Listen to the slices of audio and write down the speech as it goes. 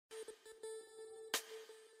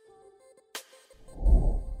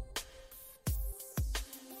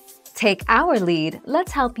Take our lead,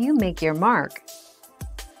 let's help you make your mark.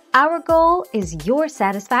 Our goal is your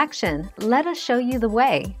satisfaction. Let us show you the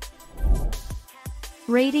way.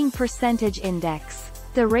 Rating Percentage Index.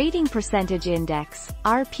 The Rating Percentage Index,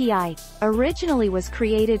 RPI, originally was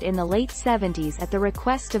created in the late 70s at the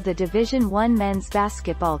request of the Division I Men's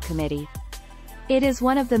Basketball Committee. It is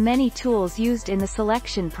one of the many tools used in the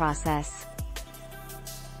selection process.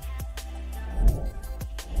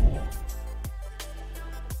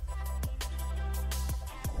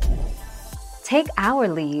 Take our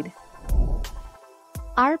lead.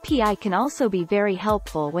 RPI can also be very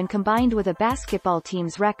helpful when combined with a basketball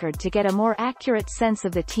team's record to get a more accurate sense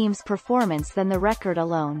of the team's performance than the record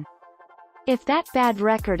alone. If that bad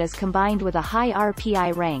record is combined with a high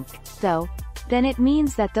RPI rank, though, then it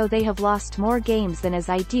means that though they have lost more games than is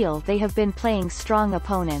ideal, they have been playing strong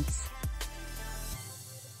opponents.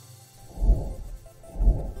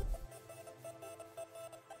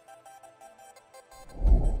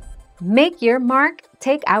 Make your mark,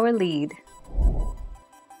 take our lead.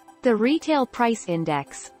 The Retail Price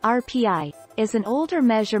Index, RPI, is an older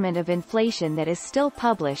measurement of inflation that is still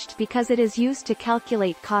published because it is used to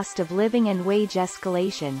calculate cost of living and wage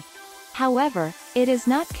escalation. However, it is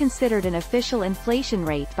not considered an official inflation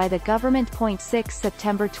rate by the government. 6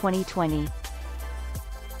 September 2020.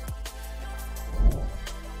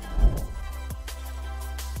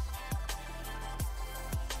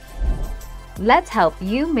 Let's help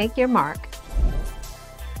you make your mark.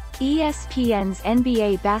 ESPN's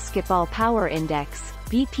NBA Basketball Power Index,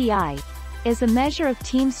 BPI, is a measure of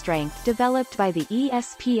team strength developed by the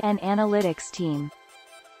ESPN analytics team.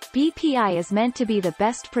 BPI is meant to be the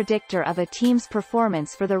best predictor of a team's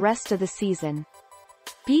performance for the rest of the season.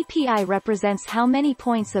 BPI represents how many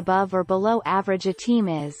points above or below average a team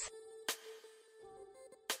is.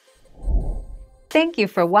 Thank you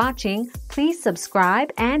for watching. Please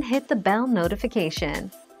subscribe and hit the bell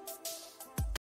notification.